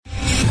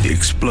The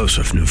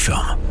explosive new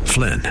film,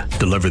 Flynn,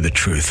 Deliver the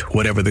Truth,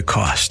 Whatever the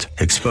Cost,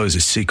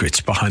 exposes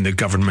secrets behind the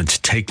government's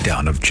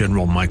takedown of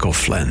General Michael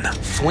Flynn.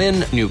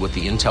 Flynn knew what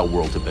the intel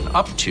world had been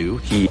up to.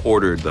 He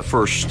ordered the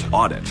first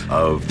audit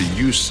of the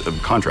use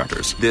of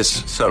contractors.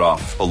 This set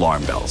off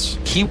alarm bells.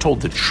 He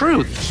told the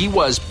truth. He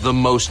was the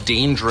most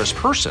dangerous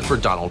person for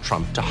Donald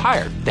Trump to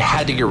hire. They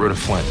had to get rid of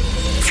Flynn.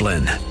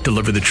 Flynn,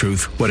 Deliver the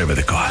Truth, Whatever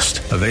the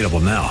Cost. Available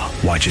now.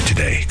 Watch it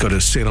today. Go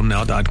to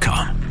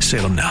salemnow.com.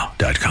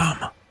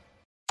 salemnow.com.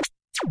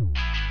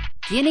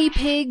 Guinea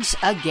pigs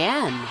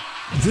again.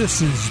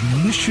 This is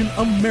Mission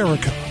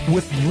America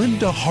with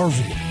Linda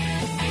Harvey.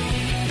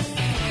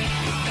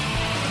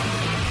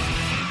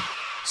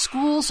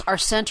 Schools are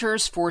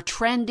centers for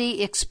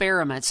trendy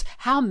experiments.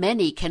 How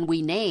many can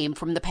we name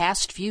from the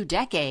past few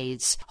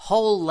decades?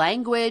 Whole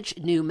language,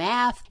 new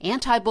math,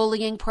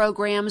 anti-bullying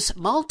programs,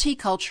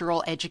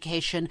 multicultural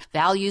education,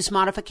 values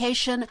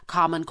modification,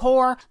 Common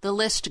Core, the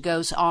list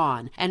goes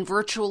on. And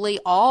virtually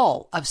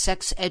all of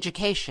sex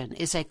education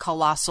is a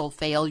colossal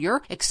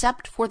failure,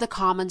 except for the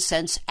common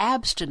sense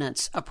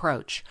abstinence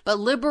approach. But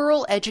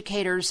liberal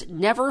educators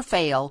never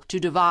fail to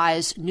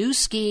devise new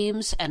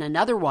schemes, and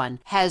another one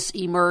has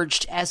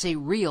emerged as a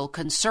real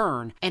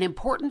concern. An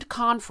important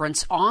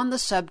conference on the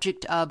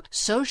subject of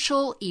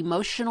social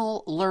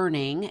emotional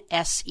learning,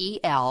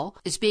 SEL,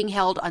 is being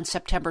held on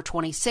September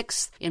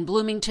 26th in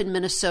Bloomington,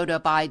 Minnesota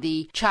by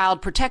the Child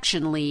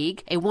Protection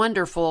League, a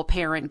wonderful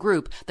parent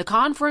group. The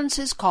conference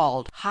is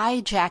called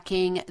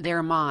Hijacking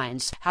Their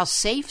Minds: How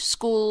Safe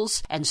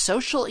Schools and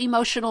Social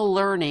Emotional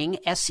Learning,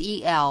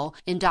 SEL,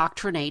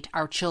 Indoctrinate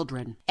Our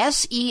Children.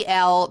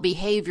 SEL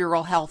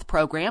behavioral health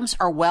programs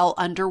are well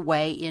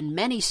underway in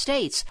many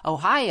states.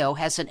 Ohio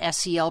has an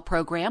SEL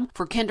program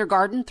for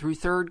kindergarten through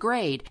third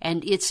grade,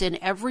 and it's in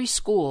every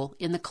school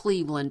in the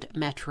Cleveland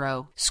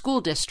Metro School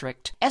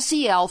District.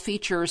 SEL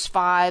features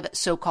 5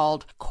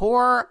 so-called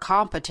core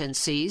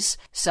competencies: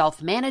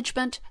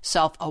 self-management,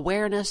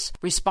 self-awareness,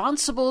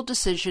 responsible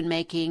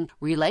decision-making,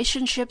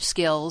 relationship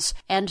skills,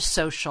 and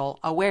social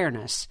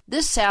awareness.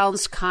 This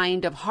sounds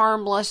kind of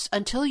harmless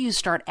until you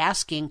start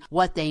asking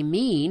what they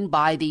mean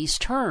by these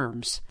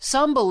terms.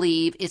 Some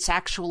believe it's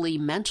actually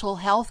mental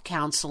health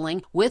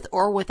counseling with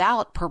or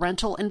without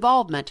parental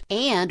involvement,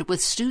 and with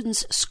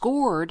students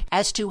scored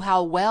as to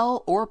how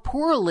well or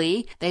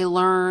poorly they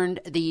learned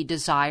the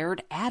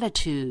desired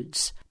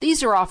attitudes.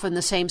 These are often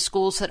the same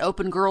schools that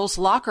open girls'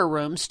 locker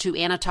rooms to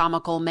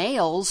anatomical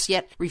males,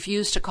 yet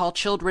refuse to call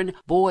children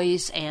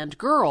boys and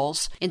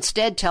girls,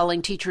 instead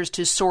telling teachers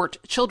to sort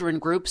children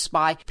groups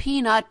by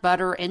peanut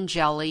butter and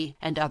jelly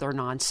and other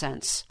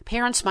nonsense.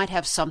 Parents might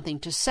have something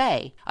to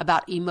say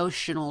about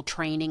emotional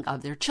training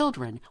of their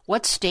children.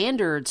 What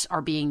standards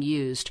are being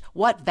used?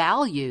 What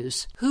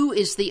values? Who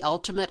is the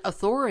ultimate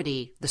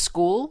authority? The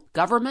school?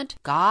 Government?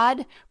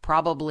 God?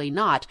 Probably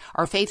not.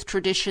 Are faith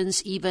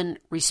traditions even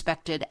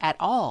respected at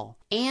all?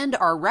 And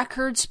are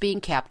records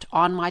being kept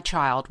on my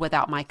child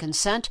without my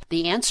consent?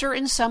 The answer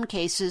in some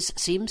cases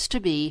seems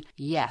to be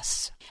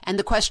yes. And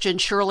the question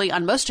surely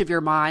on most of your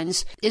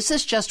minds, is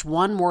this just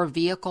one more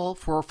vehicle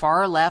for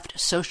far-left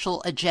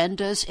social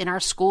agendas in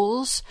our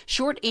schools?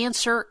 Short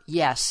answer,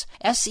 yes.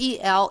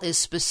 SEL is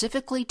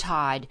specifically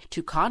tied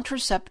to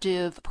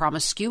contraceptive,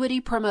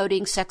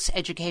 promiscuity-promoting sex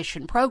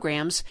education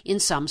programs in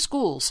some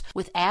schools,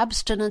 with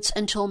abstinence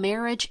until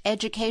marriage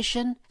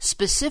education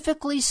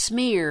specifically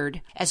smeared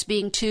as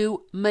being too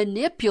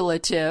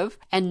manipulative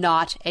and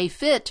not a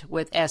fit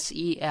with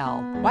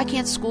SEL. Why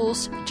can't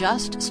schools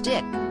just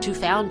stick to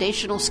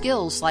foundational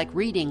skills like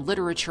reading,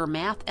 literature,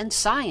 math, and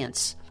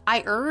science?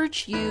 I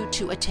urge you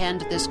to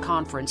attend this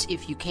conference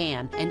if you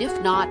can, and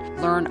if not,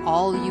 learn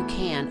all you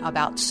can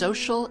about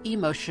social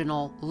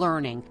emotional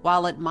learning.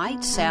 While it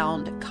might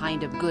sound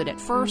kind of good at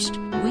first,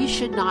 we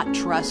should not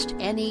trust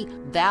any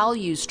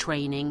values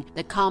training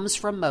that comes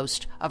from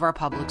most of our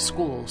public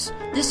schools.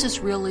 This is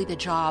really the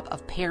job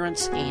of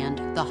parents and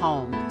the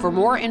home. For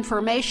more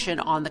information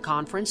on the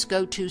conference,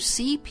 go to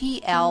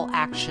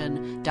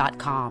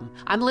cplaction.com.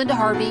 I'm Linda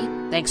Harvey.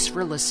 Thanks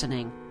for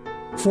listening.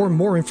 For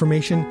more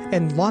information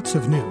and lots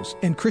of news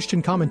and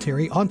Christian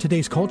commentary on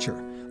today's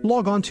culture,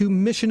 log on to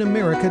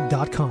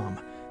missionamerica.com.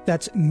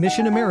 That's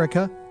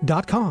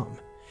missionamerica.com.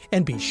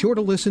 And be sure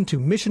to listen to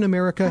Mission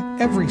America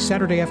every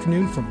Saturday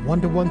afternoon from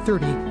 1 to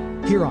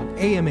 1:30 here on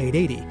AM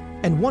 880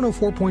 and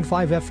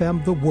 104.5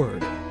 FM The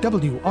Word,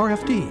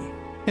 WRFD.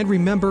 And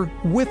remember,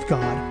 with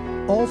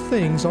God, all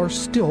things are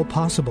still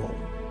possible.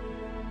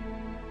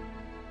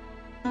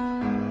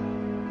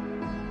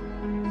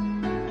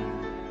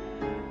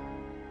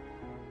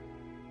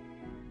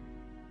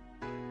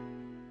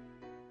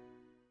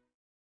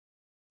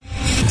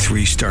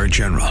 Three-star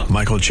General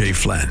Michael J.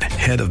 Flynn,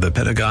 head of the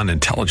Pentagon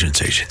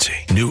Intelligence Agency,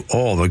 knew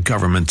all the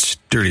government's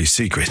dirty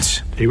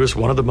secrets. He was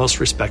one of the most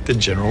respected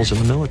generals in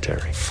the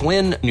military.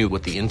 Flynn knew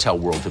what the intel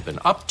world had been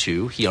up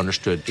to. He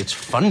understood its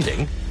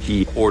funding.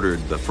 He ordered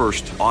the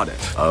first audit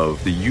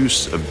of the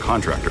use of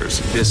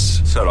contractors.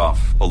 This set off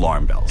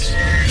alarm bells.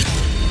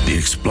 The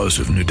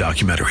explosive new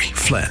documentary,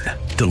 Flynn,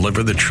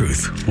 Deliver the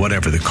truth,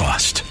 whatever the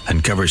cost,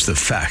 and covers the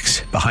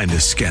facts behind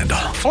this scandal.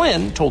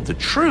 Flynn told the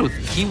truth.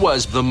 He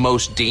was the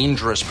most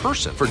dangerous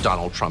person for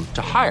Donald Trump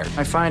to hire.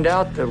 I find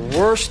out the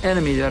worst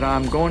enemy that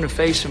I'm going to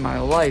face in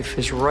my life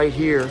is right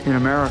here in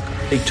America.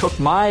 They took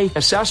my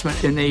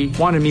assessment and they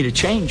wanted me to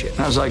change it. And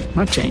I was like, I'm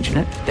not changing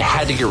it. They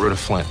had to get rid of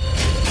Flynn.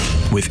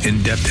 With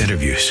in-depth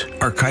interviews,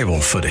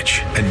 archival footage,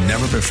 and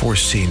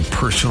never-before-seen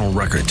personal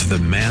records of the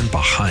man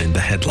behind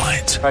the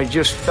headlines. I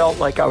just felt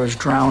like I was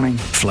drowning.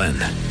 Flynn,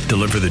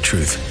 deliver the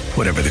truth,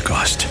 whatever the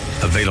cost.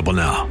 Available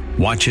now.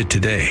 Watch it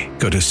today.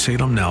 Go to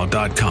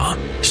salemnow.com.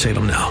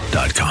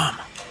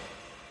 salemnow.com.